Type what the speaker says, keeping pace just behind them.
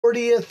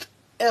40th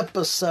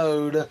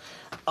episode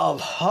of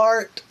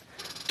Heart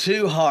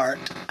to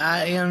Heart.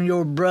 I am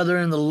your brother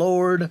in the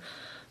Lord,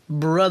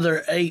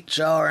 Brother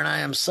HR, and I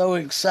am so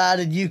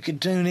excited you could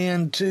tune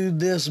in to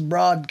this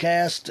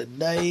broadcast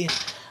today.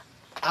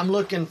 I'm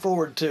looking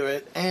forward to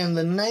it, and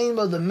the name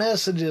of the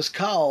message is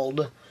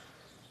called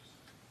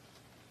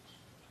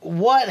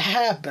What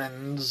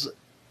Happens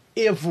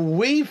If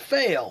We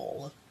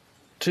Fail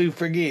to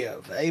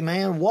Forgive?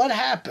 Amen. What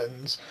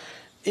happens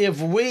if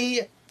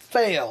we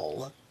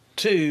fail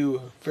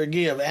to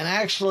forgive? And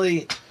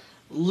actually,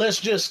 let's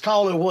just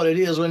call it what it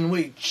is: when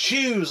we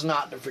choose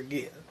not to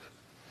forgive.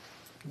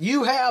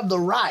 You have the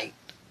right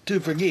to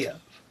forgive.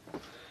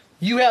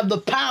 You have the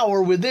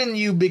power within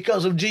you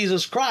because of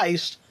Jesus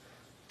Christ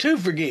to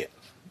forgive.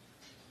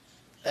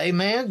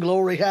 Amen.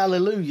 Glory,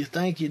 hallelujah.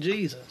 Thank you,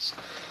 Jesus.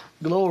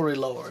 Glory,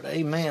 Lord.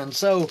 Amen.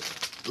 So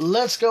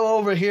let's go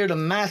over here to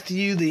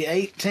Matthew, the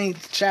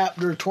 18th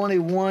chapter,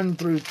 21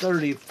 through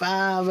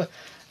 35.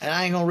 And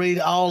I ain't going to read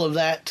all of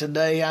that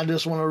today. I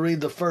just want to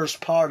read the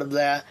first part of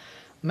that.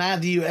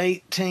 Matthew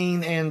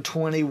 18 and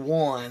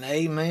 21.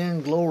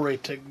 Amen. Glory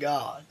to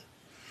God.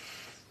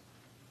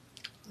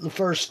 The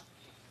first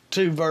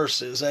two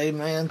verses.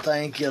 Amen.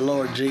 Thank you,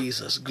 Lord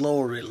Jesus.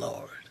 Glory,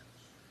 Lord.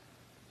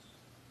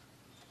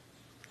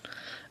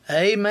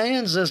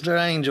 Amen, Sister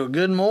Angel.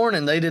 Good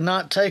morning. They did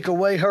not take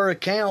away her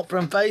account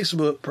from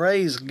Facebook.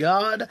 Praise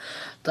God.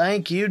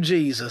 Thank you,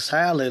 Jesus.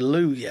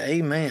 Hallelujah.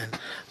 Amen.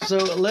 So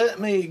let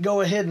me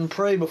go ahead and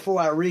pray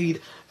before I read.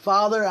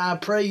 Father, I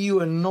pray you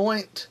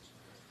anoint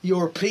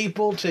your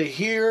people to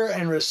hear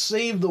and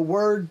receive the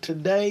word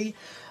today.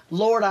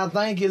 Lord, I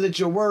thank you that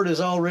your word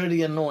is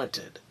already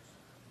anointed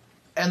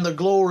and the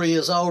glory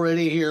is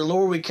already here.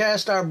 Lord, we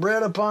cast our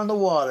bread upon the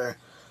water.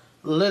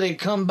 Let it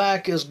come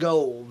back as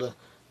gold.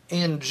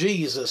 In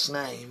Jesus'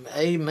 name,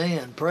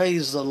 amen.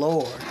 Praise the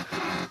Lord.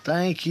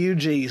 Thank you,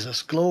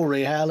 Jesus.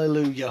 Glory,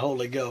 hallelujah,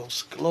 Holy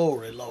Ghost.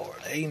 Glory, Lord.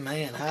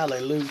 Amen,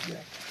 hallelujah.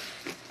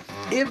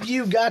 If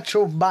you've got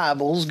your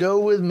Bibles, go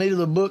with me to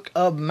the book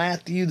of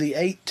Matthew, the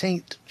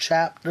 18th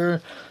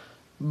chapter,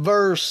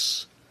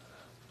 verse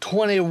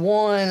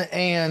 21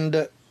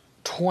 and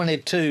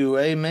 22.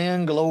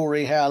 Amen.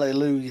 Glory,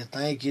 hallelujah.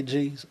 Thank you,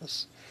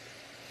 Jesus.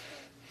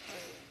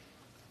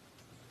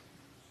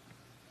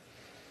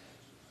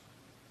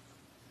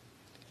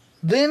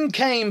 Then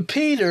came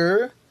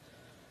Peter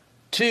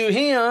to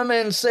him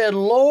and said,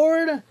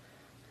 Lord,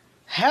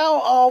 how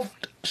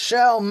oft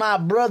shall my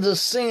brother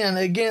sin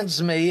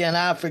against me, and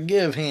I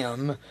forgive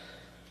him?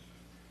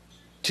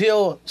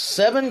 Till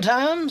 7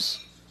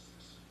 times?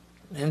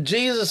 And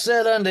Jesus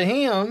said unto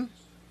him,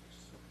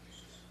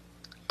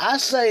 I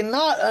say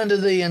not unto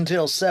thee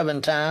until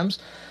 7 times,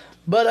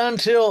 but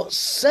until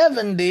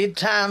 70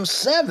 times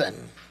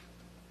 7.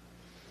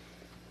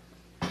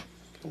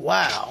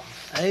 Wow.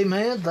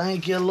 Amen.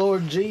 Thank you,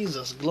 Lord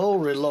Jesus.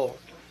 Glory, Lord.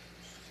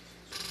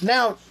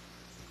 Now,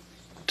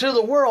 to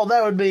the world,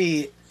 that would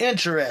be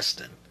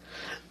interesting.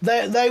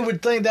 They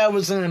would think that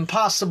was an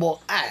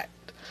impossible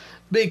act,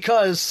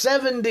 because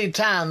 70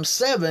 times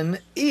 7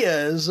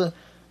 is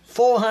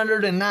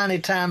 490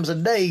 times a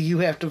day you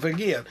have to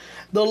forgive.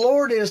 The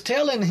Lord is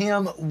telling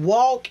him,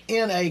 walk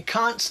in a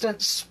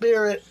constant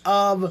spirit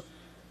of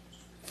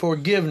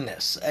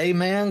forgiveness.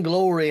 Amen.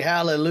 Glory,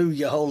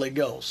 hallelujah, Holy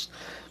Ghost.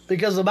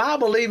 Because the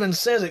Bible even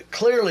says it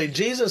clearly.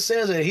 Jesus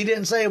says it. He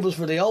didn't say it was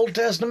for the Old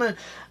Testament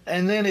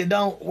and then it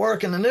don't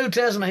work in the New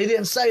Testament. He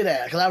didn't say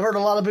that. Because I've heard a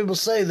lot of people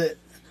say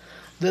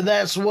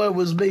that's what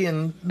was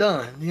being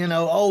done. You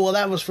know, oh, well,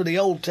 that was for the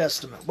Old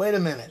Testament. Wait a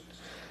minute.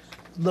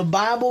 The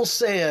Bible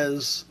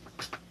says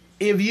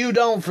if you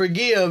don't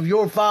forgive,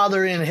 your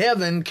Father in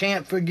heaven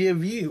can't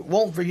forgive you,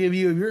 won't forgive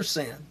you of your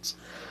sins.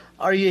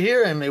 Are you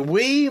hearing me?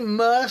 We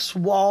must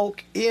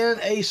walk in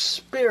a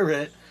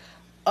spirit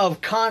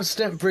of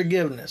constant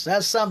forgiveness.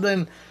 That's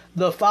something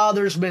the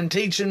Father's been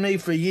teaching me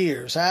for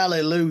years.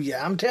 Hallelujah.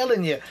 I'm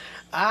telling you,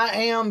 I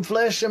am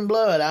flesh and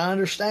blood. I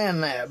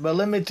understand that. But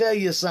let me tell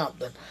you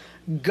something.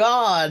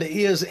 God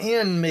is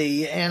in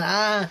me, and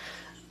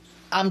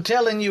I'm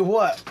telling you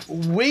what,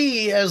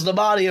 we as the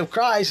body of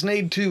Christ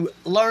need to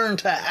learn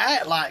to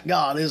act like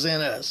God is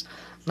in us.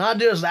 Not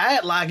just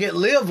act like it,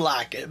 live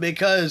like it.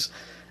 Because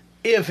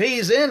if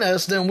He's in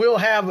us, then we'll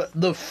have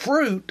the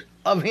fruit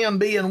of Him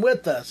being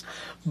with us.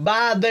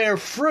 By their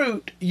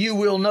fruit you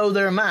will know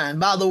their mind.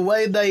 By the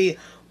way they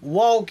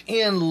walk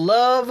in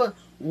love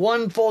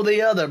one for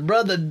the other.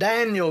 Brother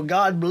Daniel,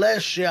 God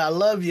bless you. I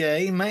love you.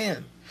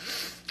 Amen.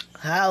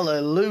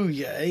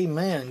 Hallelujah.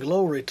 Amen.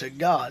 Glory to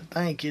God.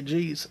 Thank you,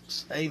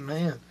 Jesus.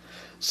 Amen.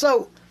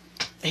 So,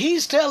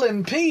 he's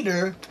telling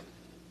Peter,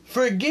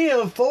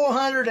 forgive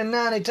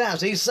 490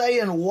 times. He's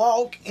saying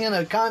walk in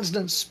a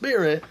constant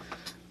spirit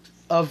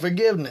of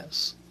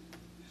forgiveness.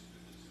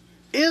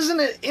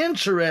 Isn't it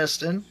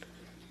interesting?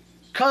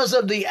 Because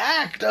of the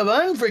act of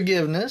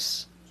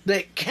unforgiveness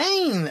that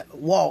Cain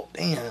walked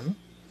in,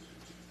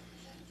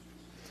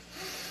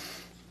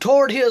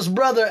 toward his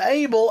brother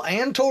Abel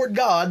and toward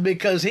God,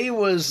 because he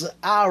was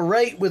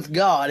irate with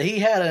God. He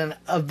had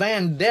a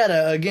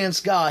vendetta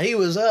against God. He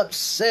was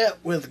upset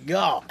with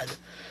God.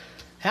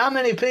 How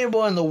many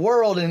people in the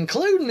world,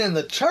 including in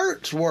the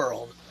church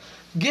world,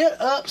 get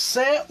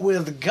upset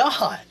with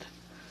God?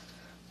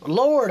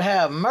 Lord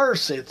have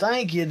mercy.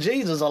 Thank you,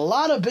 Jesus. A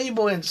lot of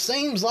people, it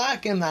seems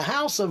like, in the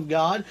house of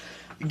God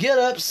get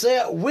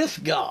upset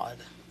with God.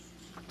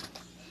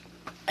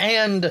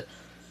 And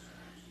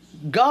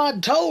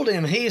God told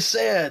him, he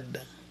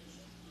said,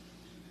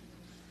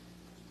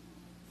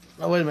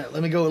 oh, wait a minute,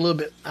 let me go a little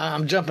bit.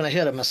 I'm jumping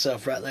ahead of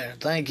myself right there.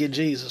 Thank you,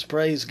 Jesus.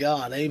 Praise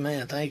God.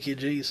 Amen. Thank you,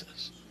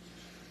 Jesus.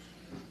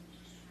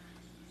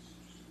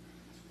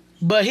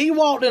 But he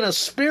walked in a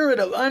spirit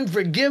of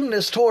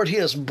unforgiveness toward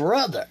his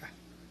brother.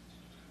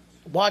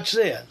 Watch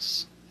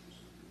this.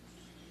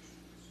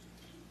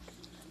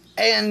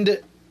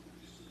 And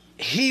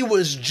he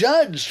was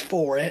judged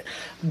for it.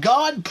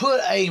 God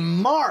put a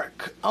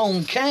mark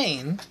on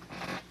Cain.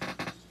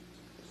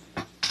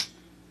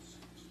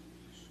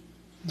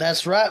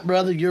 That's right,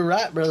 brother. You're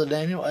right, Brother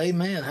Daniel.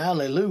 Amen.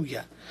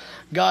 Hallelujah.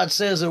 God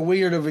says that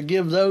we are to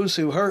forgive those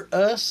who hurt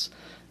us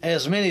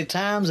as many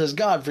times as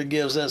God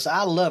forgives us.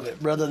 I love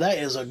it, brother. That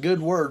is a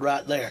good word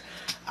right there.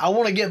 I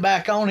want to get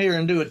back on here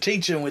and do a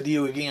teaching with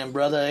you again,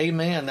 brother.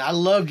 Amen. I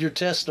loved your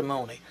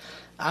testimony.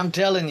 I'm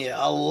telling you,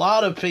 a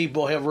lot of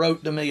people have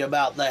wrote to me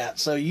about that.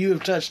 So you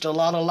have touched a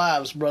lot of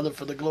lives, brother,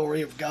 for the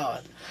glory of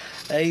God.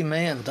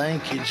 Amen.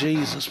 Thank you,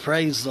 Jesus.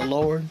 Praise the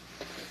Lord.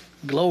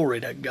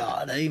 Glory to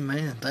God.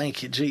 Amen.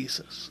 Thank you,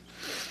 Jesus.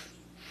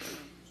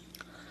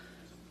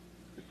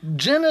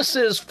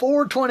 Genesis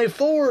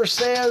 4:24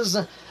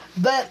 says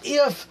that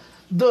if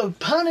the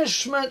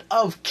punishment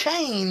of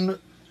Cain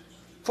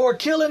for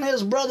killing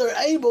his brother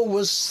Abel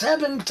was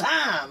 7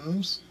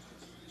 times,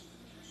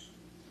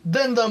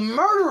 then the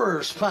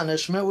murderer's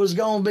punishment was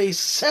going to be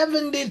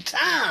 70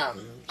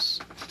 times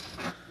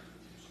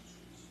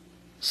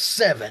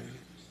 7.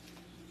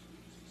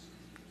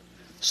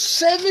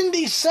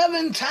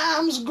 77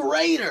 times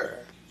greater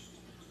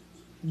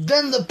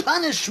than the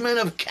punishment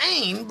of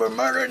Cain for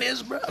murdering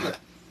his brother.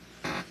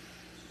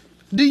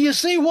 Do you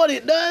see what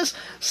it does?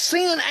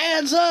 Sin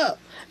adds up.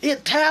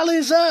 It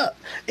tallies up.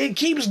 It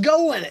keeps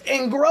going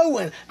and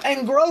growing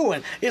and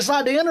growing. It's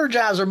like the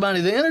Energizer Bunny.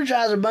 The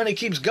Energizer Bunny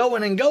keeps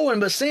going and going,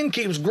 but sin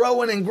keeps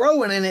growing and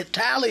growing, and it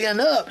tallying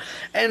up.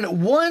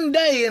 And one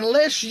day,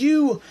 unless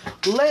you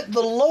let the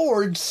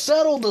Lord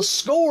settle the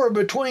score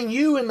between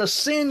you and the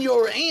sin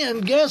you're in,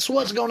 guess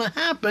what's going to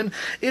happen?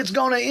 It's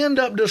going to end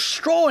up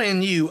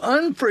destroying you.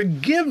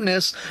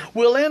 Unforgiveness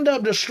will end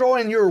up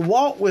destroying your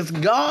walk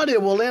with God.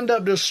 It will end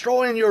up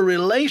destroying your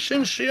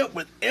relationship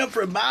with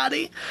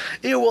everybody.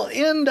 It will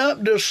end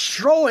up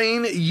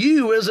destroying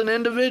you as an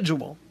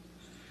individual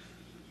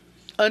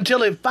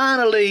until it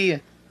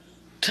finally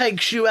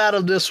takes you out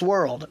of this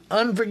world.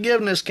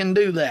 Unforgiveness can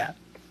do that.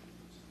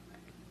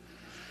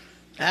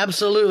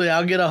 Absolutely.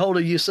 I'll get a hold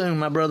of you soon,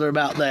 my brother,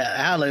 about that.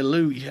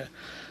 Hallelujah.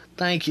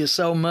 Thank you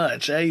so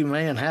much.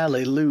 Amen.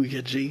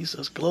 Hallelujah,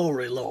 Jesus.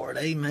 Glory, Lord.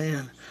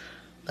 Amen.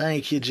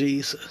 Thank you,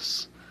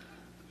 Jesus.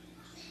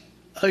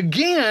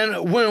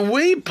 Again, when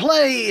we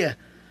play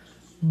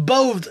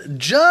both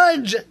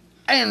judge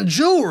and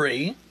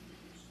jury,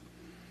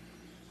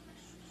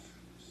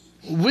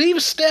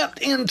 we've stepped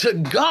into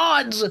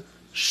God's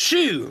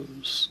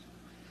shoes,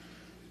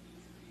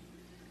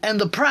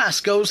 and the price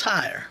goes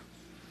higher.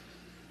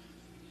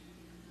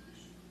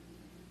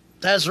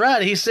 That's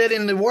right. He said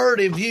in the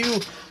Word, if you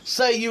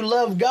say you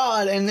love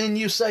God and then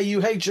you say you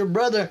hate your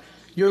brother,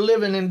 you're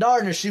living in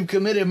darkness. You've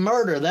committed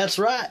murder. That's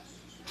right.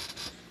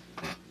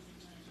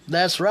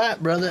 That's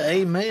right, brother.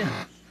 Amen.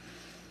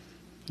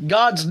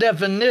 God's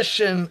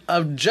definition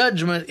of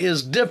judgment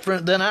is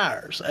different than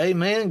ours.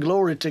 Amen.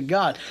 Glory to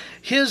God.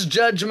 His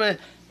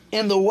judgment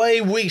in the way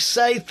we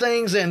say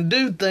things and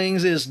do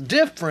things is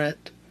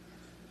different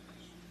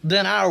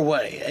than our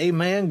way.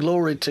 Amen.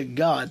 Glory to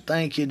God.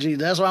 Thank you,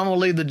 Jesus. That's why I'm going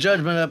to leave the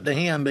judgment up to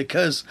him,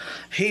 because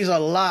he's a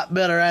lot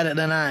better at it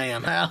than I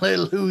am.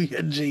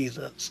 Hallelujah,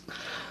 Jesus.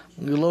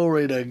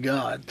 Glory to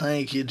God.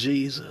 Thank you,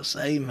 Jesus.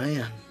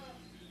 Amen.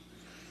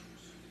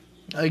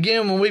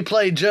 Again, when we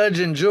play judge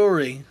and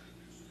jury,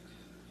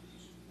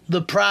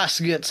 the price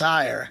gets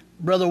higher.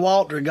 Brother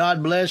Walter,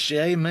 God bless you.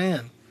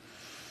 Amen.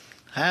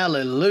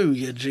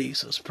 Hallelujah,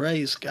 Jesus.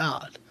 Praise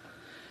God.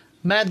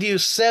 Matthew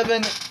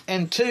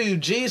 7:2,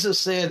 Jesus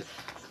said,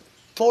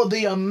 for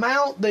the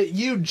amount that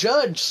you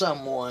judge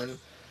someone,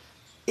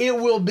 it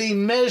will be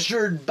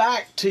measured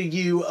back to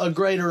you a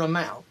greater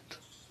amount.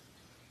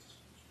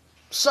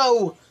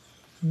 So,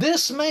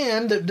 this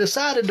man that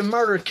decided to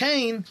murder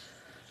Cain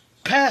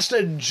passed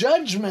a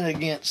judgment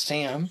against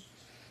him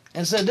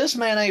and said, this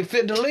man ain't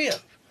fit to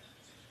live.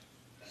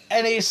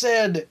 And he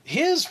said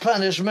his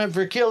punishment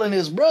for killing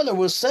his brother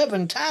was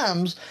 7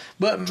 times,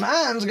 but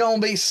mine's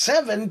going to be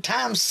 7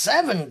 times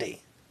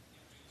 70.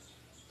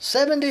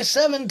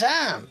 77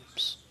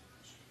 times.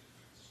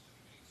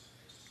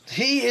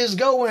 He is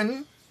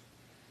going,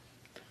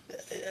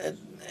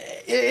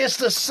 it's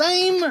the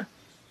same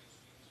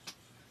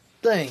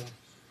thing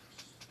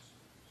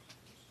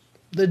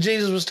that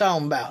Jesus was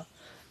talking about.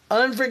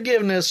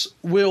 Unforgiveness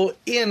will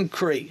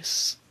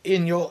increase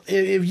in your,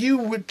 if you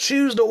would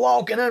choose to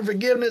walk in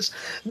unforgiveness,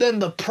 then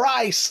the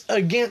price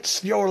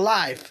against your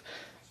life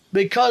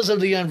because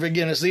of the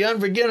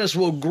unforgiveness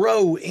will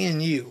grow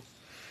in you.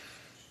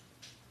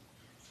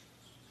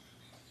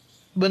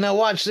 But now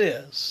watch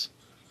this.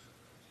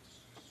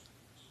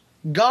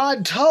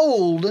 God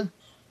told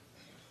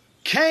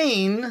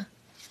Cain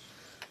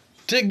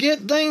to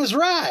get things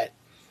right.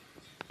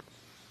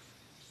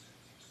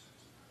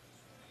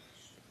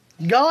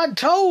 God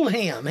told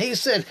him, he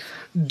said,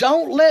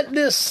 don't let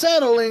this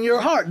settle in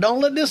your heart. Don't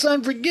let this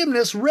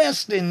unforgiveness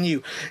rest in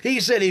you. He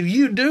said, if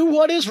you do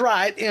what is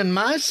right in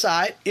my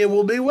sight, it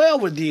will be well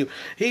with you.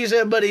 He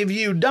said, but if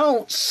you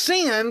don't,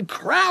 sin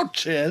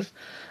croucheth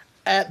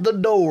at the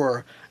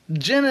door.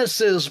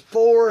 Genesis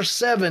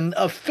 4:7,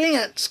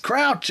 offense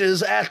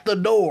crouches at the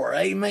door.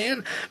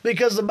 Amen.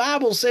 Because the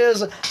Bible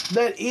says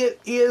that it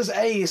is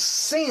a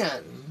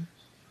sin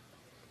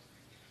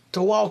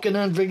to walk in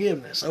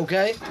unforgiveness.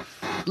 Okay?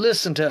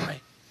 Listen to me.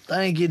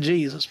 Thank you,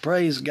 Jesus.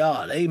 Praise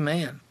God.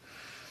 Amen.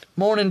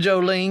 Morning,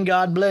 Jolene.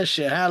 God bless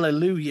you.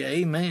 Hallelujah.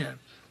 Amen.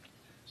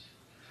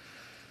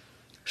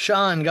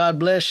 Sean, God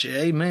bless you.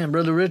 Amen.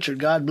 Brother Richard,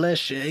 God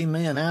bless you.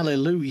 Amen.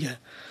 Hallelujah.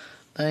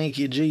 Thank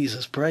you,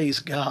 Jesus. Praise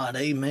God.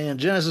 Amen.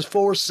 Genesis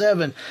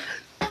 4:7,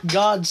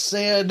 God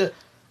said,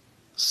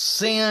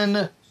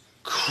 sin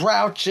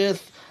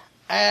croucheth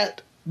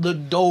at the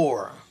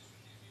door.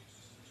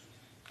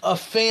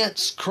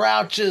 Offense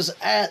crouches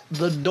at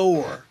the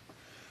door.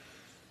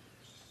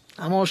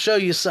 I'm going to show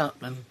you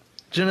something.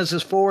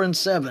 Genesis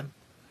 4:7.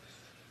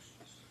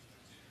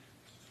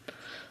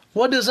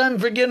 What does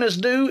unforgiveness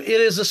do? It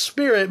is a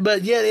spirit,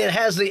 but yet it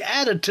has the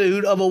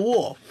attitude of a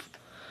wolf.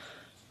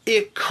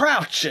 It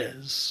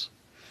crouches.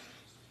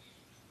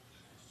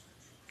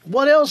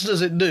 What else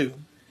does it do?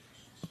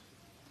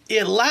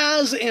 It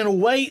lies in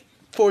wait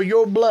for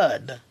your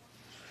blood.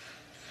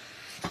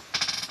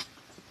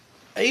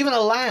 Even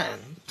a lion.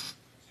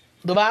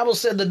 The Bible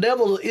said the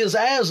devil is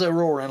as a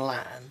roaring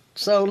lion.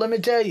 So let me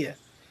tell you.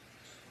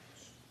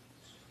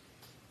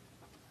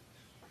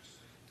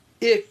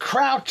 It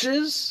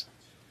crouches,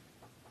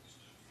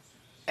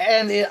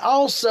 and it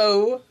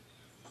also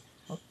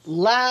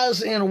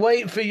lies in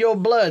wait for your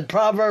blood.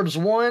 Proverbs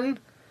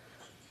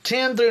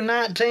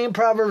 1:10-19,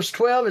 Proverbs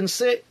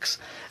 12:6.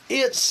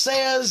 It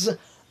says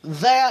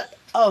that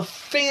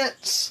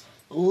offense,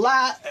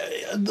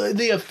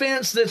 the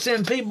offense that's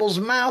in people's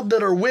mouth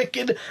that are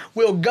wicked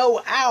will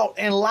go out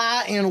and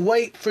lie in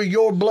wait for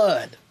your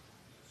blood.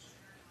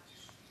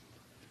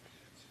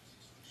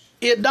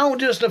 It don't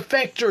just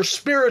affect your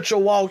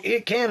spiritual walk,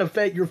 it can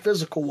affect your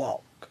physical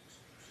walk.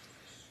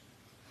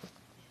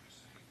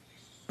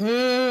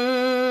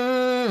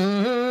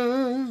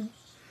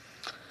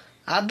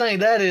 I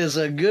think that is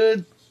a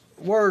good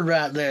word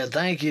right there.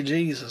 Thank you,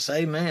 Jesus.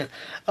 Amen.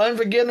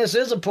 Unforgiveness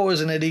is a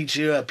poison that eats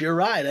you up. You're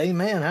right.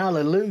 Amen.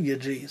 Hallelujah,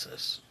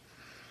 Jesus.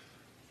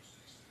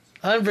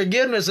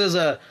 Unforgiveness is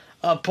a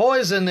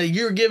poison that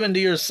you're giving to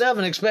yourself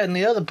and expecting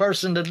the other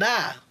person to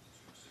die.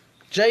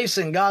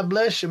 Jason, God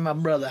bless you, my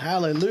brother.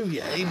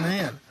 Hallelujah.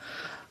 Amen.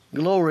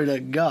 Glory to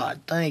God.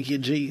 Thank you,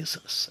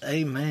 Jesus.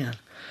 Amen.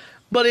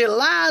 But it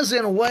lies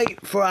in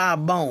wait for our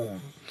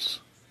bones.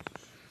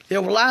 It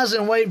lies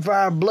in wait for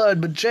our blood.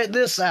 But check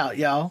this out,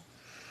 y'all.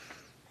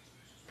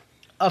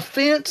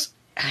 Offense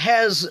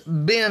has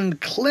been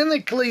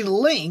clinically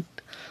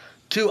linked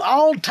to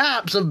all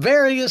types of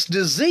various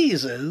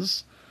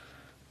diseases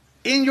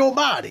in your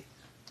body.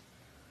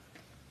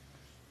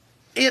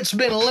 It's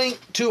been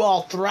linked to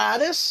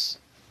arthritis.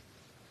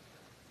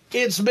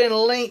 It's been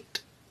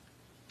linked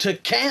to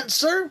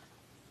cancer.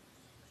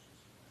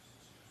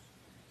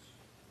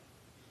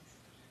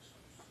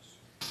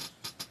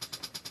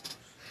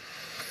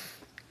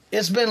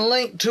 It's been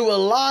linked to a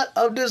lot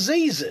of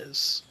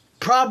diseases.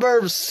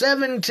 Proverbs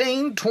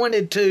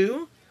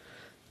 17:22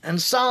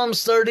 and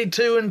Psalms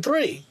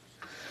 32:3.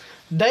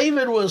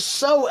 David was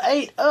so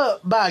ate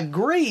up by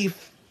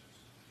grief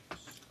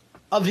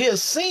of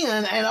his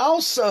sin and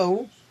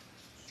also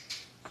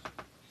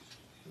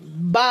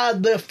by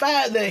the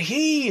fact that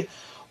he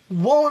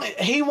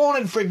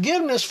wanted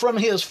forgiveness from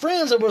his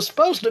friends that were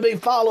supposed to be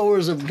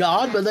followers of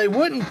God, but they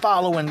wouldn't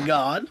follow in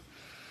God.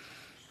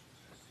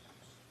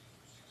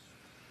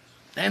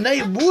 And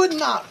they would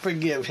not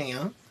forgive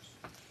him.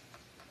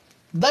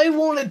 They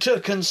wanted to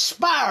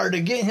conspire to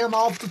get him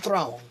off the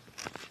throne.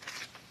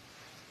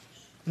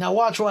 Now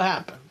watch what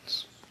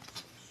happens.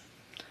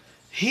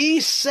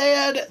 He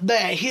said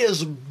that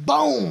his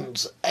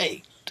bones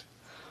ached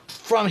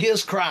from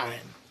his crying.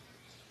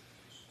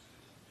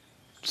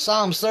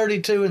 Psalms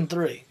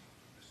 32:3.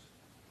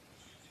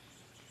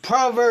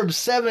 Proverbs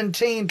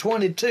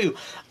 17:22.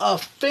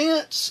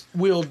 Offense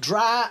will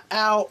dry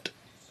out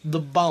the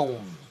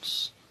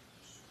bones.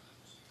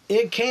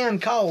 It can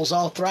cause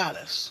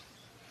arthritis.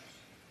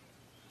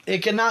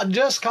 It cannot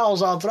just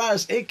cause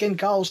arthritis, it can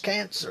cause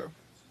cancer.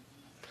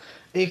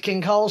 It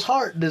can cause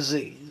heart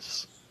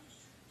disease.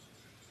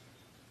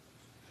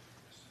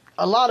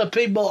 A lot of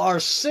people are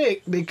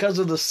sick because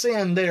of the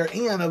sin they're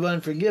in of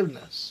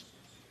unforgiveness.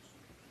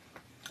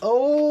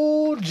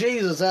 Oh,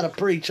 Jesus, that'll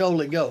preach,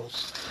 Holy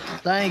Ghost.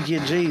 Thank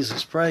you,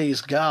 Jesus. Praise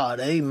God.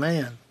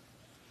 Amen.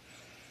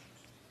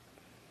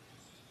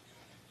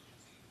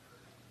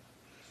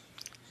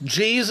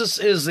 Jesus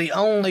is the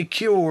only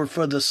cure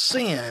for the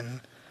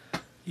sin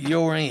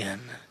you're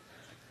in.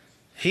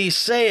 He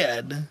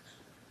said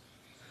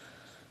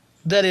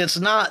that it's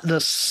not the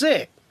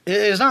sick,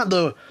 it's not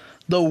the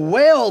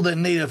well that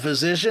need a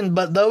physician,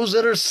 but those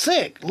that are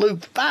sick.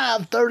 Luke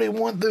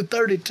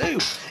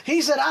 5:31-32.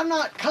 He said, I've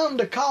not come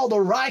to call the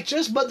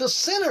righteous, but the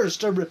sinners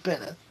to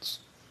repentance.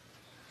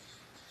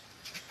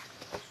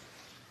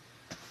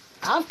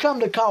 I've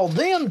come to call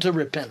them to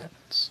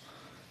repentance.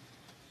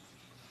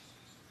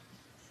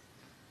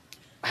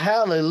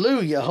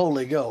 Hallelujah,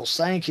 Holy Ghost.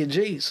 Thank you,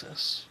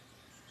 Jesus.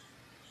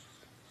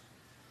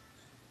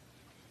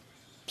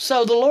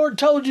 So the Lord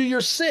told you you're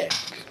sick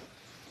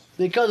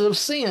because of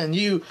sin.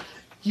 You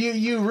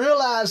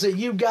realize that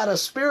you've got a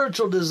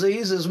spiritual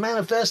disease that's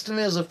manifesting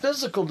as a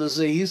physical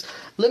disease.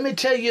 Let me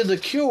tell you the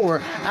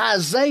cure.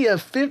 Isaiah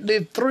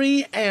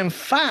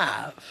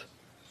 53:5.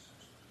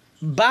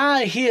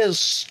 By his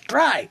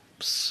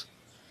stripes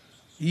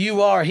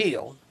you are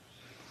healed.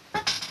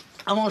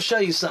 I'm going to show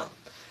you something.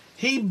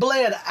 He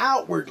bled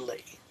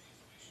outwardly,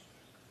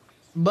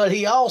 but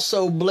he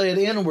also bled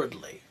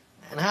inwardly.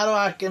 And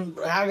how can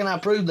I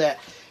prove that?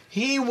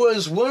 He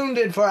was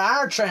wounded for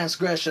our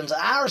transgressions,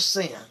 our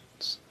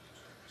sins,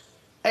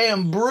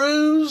 and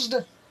bruised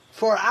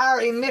for our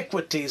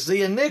iniquities.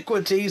 The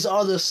iniquities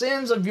are the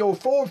sins of your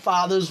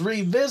forefathers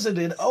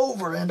revisited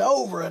over and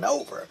over and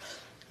over.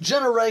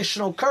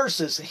 Generational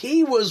curses.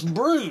 He was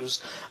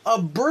bruised. A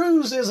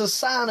bruise is a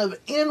sign of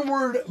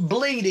inward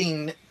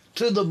bleeding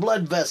to the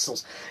blood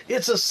vessels.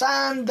 It's a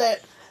sign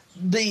that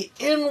the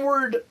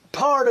inward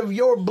part of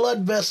your blood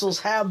vessels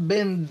have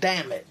been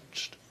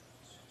damaged.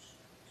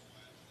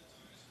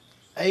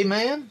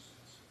 Amen?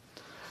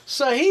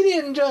 So he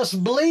didn't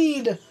just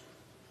bleed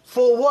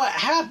for what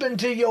happened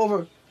to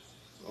your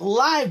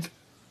life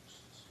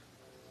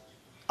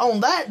on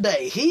that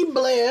day. He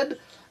bled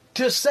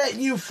to set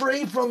you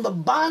free from the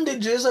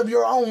bondages of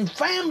your own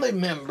family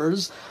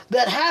members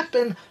that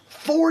happened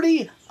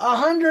 40,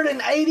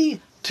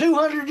 180,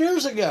 200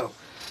 years ago.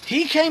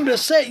 He came to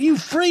set you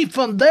free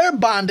from their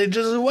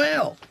bondages as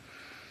well.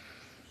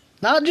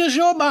 Not just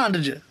your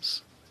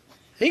bondages.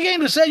 He came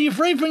to set you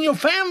free from your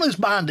family's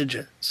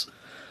bondages.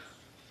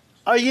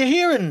 Are you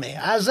hearing me?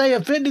 Isaiah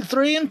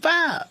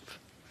 53:5.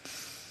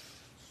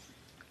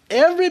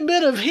 Every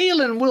bit of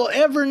healing we'll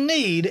ever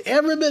need,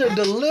 every bit of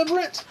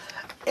deliverance,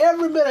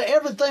 every bit of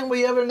everything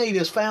we ever need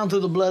is found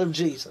through the blood of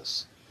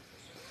Jesus.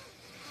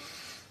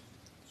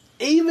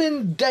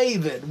 Even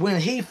David,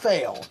 when he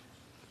fell,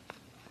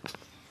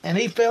 and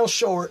he fell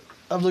short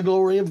of the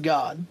glory of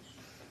God,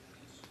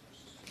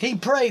 he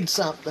prayed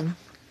something.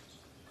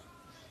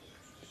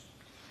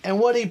 And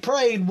what he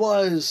prayed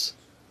was,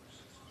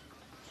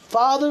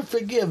 Father,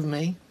 forgive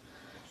me.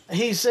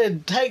 He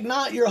said, take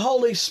not your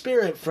Holy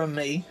Spirit from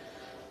me,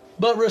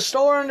 but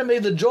restore unto me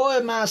the joy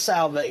of my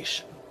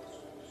salvation.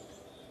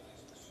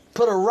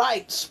 Put a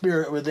right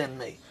spirit within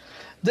me.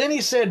 Then he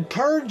said,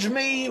 purge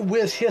me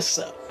with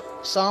hyssop.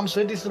 Psalms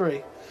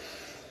 53.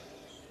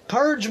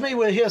 Purge me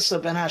with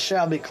hyssop and I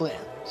shall be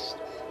cleansed.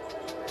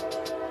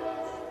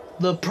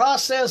 The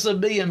process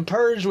of being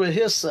purged with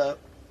hyssop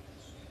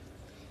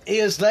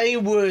is they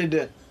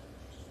would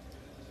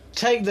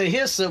take the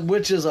hyssop,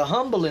 which is a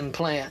humbling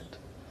plant.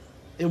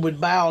 It would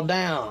bow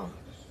down.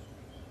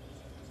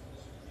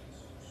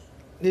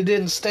 It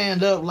didn't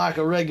stand up like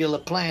a regular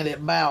plant.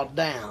 It bowed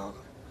down.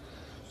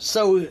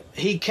 So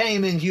he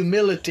came in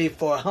humility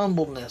for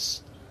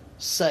humbleness'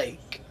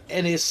 sake.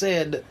 And he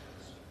said,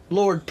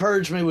 Lord,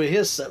 purge me with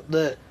hyssop.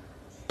 The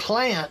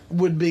plant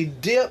would be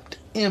dipped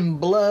in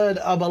blood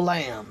of a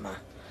lamb,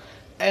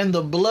 and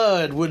the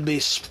blood would be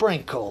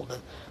sprinkled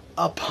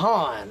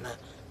upon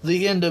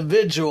the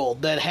individual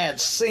that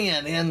had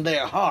sin in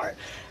their heart,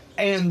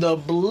 and the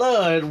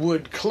blood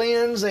would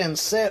cleanse and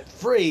set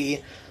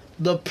free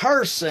the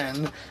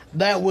person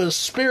that was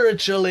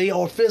spiritually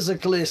or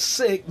physically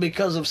sick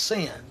because of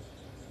sin.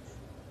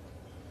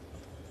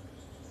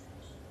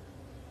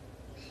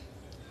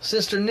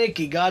 Sister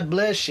Nikki, God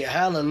bless you.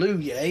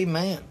 Hallelujah.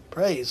 Amen.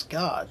 Praise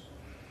God.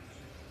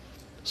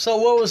 So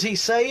what was he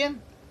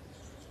saying?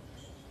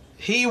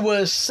 He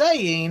was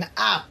saying,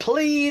 I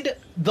plead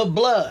the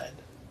blood.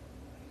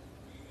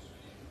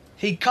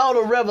 He caught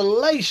a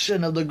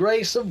revelation of the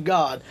grace of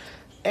God,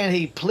 and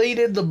he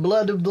pleaded the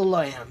blood of the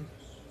Lamb.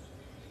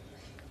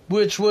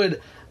 Which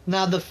would,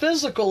 now the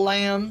physical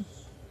lamb,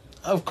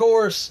 of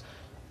course,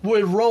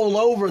 would roll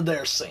over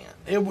their sin.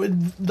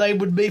 They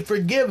would be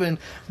forgiven,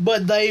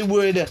 but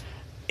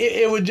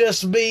it would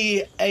just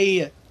be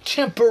a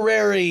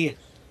temporary,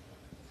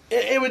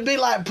 it would be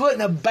like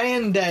putting a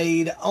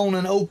Band-Aid on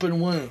an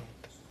open wound.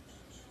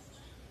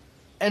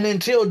 And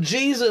until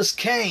Jesus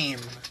came,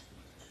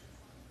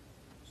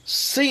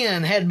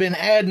 sin had been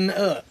adding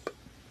up.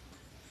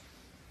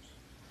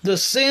 The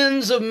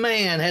sins of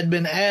man had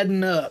been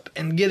adding up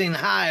and getting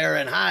higher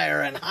and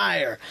higher and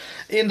higher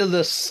into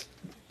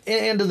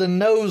the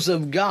nose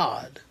of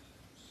God.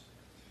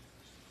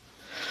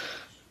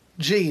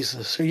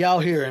 Jesus, are y'all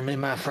hearing me,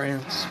 my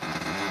friends?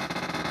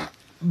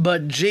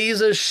 But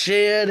Jesus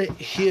shed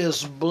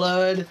his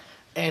blood,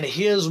 and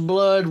his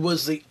blood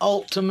was the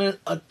ultimate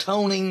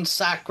atoning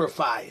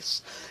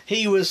sacrifice.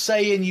 He was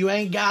saying, you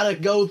ain't got to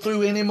go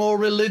through any more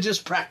religious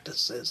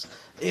practices.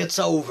 It's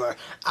over.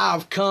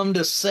 I've come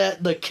to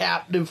set the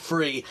captive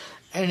free.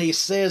 And he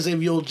says,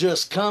 if you'll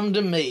just come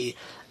to me,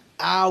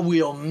 I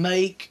will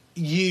make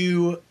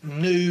you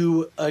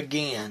new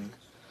again.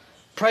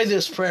 Pray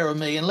this prayer with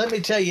me. And let me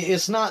tell you,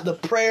 it's not the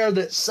prayer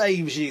that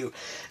saves you.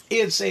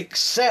 It's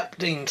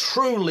accepting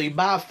truly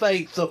by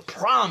faith the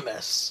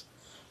promise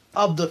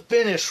of the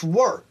finished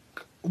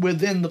work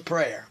within the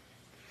prayer.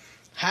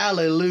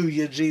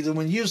 Hallelujah, Jesus.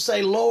 When you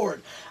say,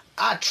 Lord,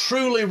 I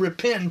truly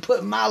repent and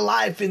put my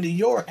life into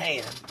your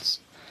hands.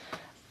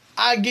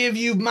 I give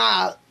you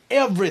my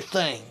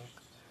everything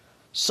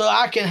so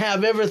I can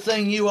have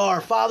everything you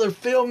are. Father,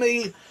 fill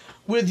me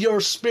with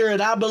your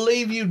spirit. I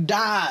believe you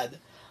died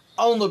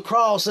on the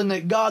cross and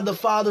that God the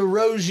Father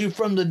rose you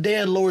from the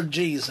dead, Lord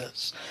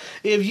Jesus.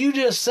 If you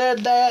just said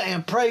that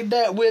and prayed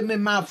that with me,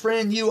 my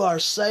friend, you are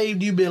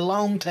saved. You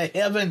belong to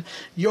heaven.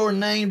 Your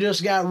name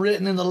just got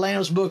written in the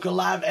Lamb's Book of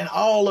Life, and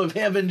all of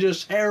heaven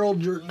just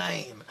herald your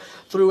name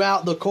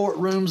throughout the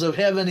courtrooms of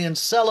heaven in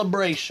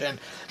celebration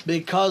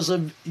because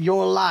of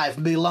your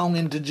life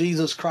belonging to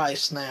Jesus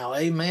Christ now.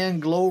 Amen.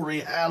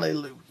 Glory.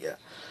 Hallelujah.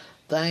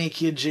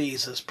 Thank you,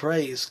 Jesus.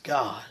 Praise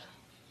God.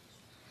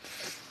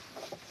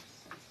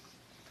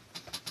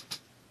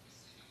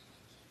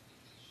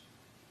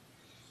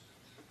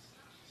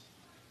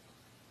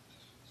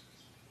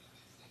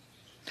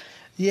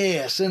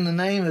 Yes, in the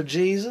name of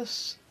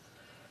Jesus.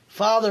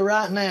 Father,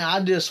 right now,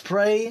 I just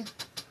pray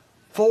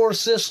for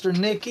Sister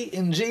Nikki.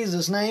 In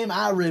Jesus' name,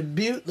 I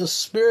rebuke the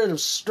spirit of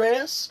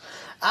stress.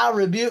 I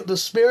rebuke the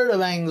spirit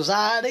of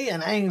anxiety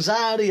and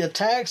anxiety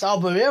attacks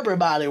off of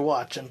everybody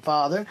watching,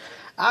 Father.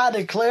 I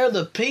declare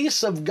the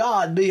peace of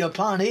God be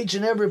upon each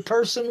and every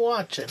person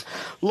watching.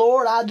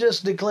 Lord, I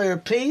just declare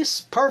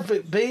peace,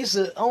 perfect peace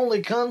that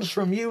only comes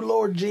from you,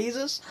 Lord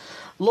Jesus.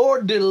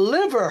 Lord,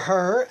 deliver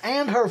her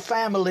and her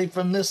family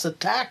from this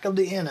attack of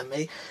the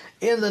enemy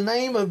in the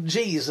name of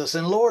Jesus.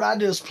 And Lord, I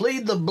just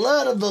plead the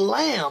blood of the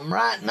Lamb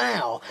right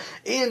now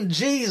in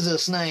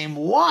Jesus' name.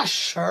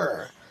 Wash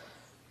her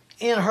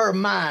in her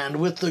mind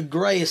with the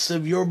grace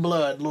of your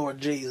blood,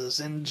 Lord Jesus,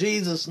 in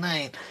Jesus'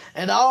 name.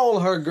 And all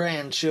her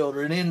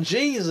grandchildren, in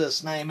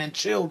Jesus' name, and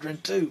children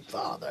too,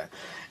 Father.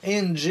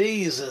 In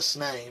Jesus'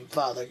 name,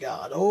 Father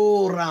God.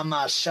 Oh,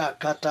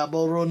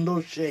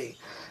 Ramashakataborondoshe.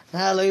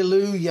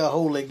 Hallelujah,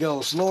 Holy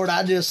Ghost. Lord,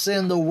 I just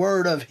send the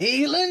word of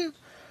healing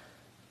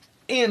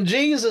in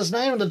Jesus'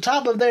 name, the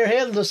top of their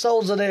head, the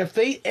soles of their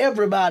feet,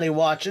 everybody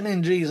watching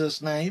in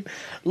Jesus' name.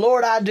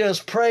 Lord, I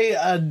just pray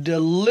a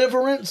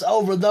deliverance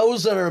over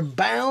those that are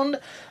bound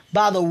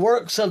by the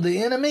works of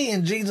the enemy.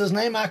 In Jesus'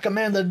 name, I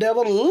command the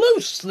devil to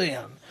loose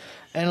them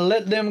and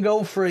let them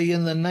go free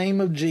in the name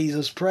of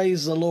Jesus.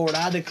 Praise the Lord.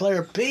 I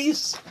declare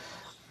peace,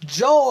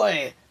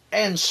 joy,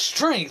 and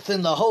strength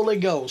in the Holy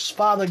Ghost.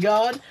 Father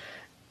God,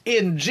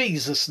 in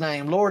Jesus'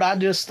 name, Lord, I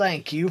just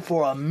thank you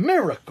for a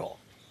miracle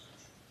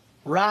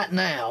right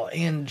now,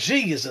 in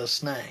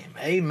Jesus' name.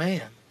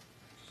 Amen.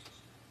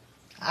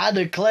 I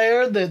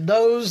declare that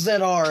those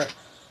that are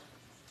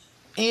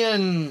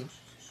in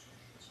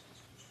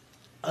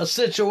a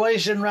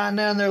situation right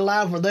now in their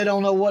life where they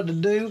don't know what to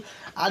do,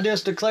 I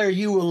just declare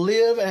you will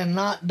live and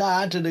not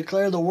die to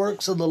declare the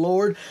works of the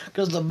Lord,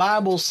 because the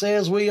Bible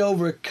says we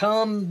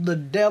overcome the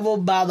devil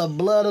by the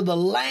blood of the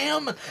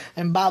Lamb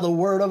and by the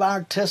word of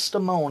our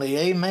testimony.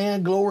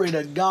 Amen. Glory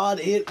to God.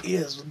 It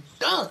is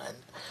done.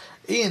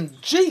 In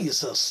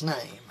Jesus'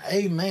 name.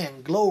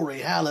 Amen. Glory.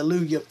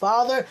 Hallelujah.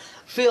 Father,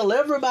 fill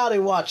everybody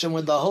watching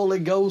with the Holy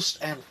Ghost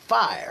and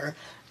fire.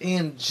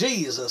 In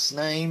Jesus'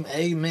 name,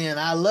 amen.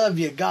 I love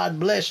you. God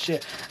bless you.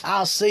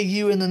 I'll see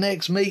you in the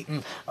next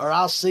meeting, or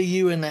I'll see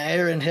you in the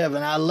air in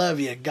heaven. I love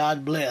you.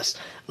 God bless.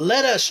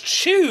 Let us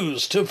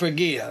choose to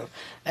forgive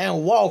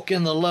and walk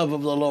in the love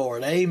of the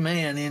Lord.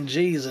 Amen. In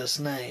Jesus'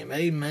 name,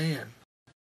 amen.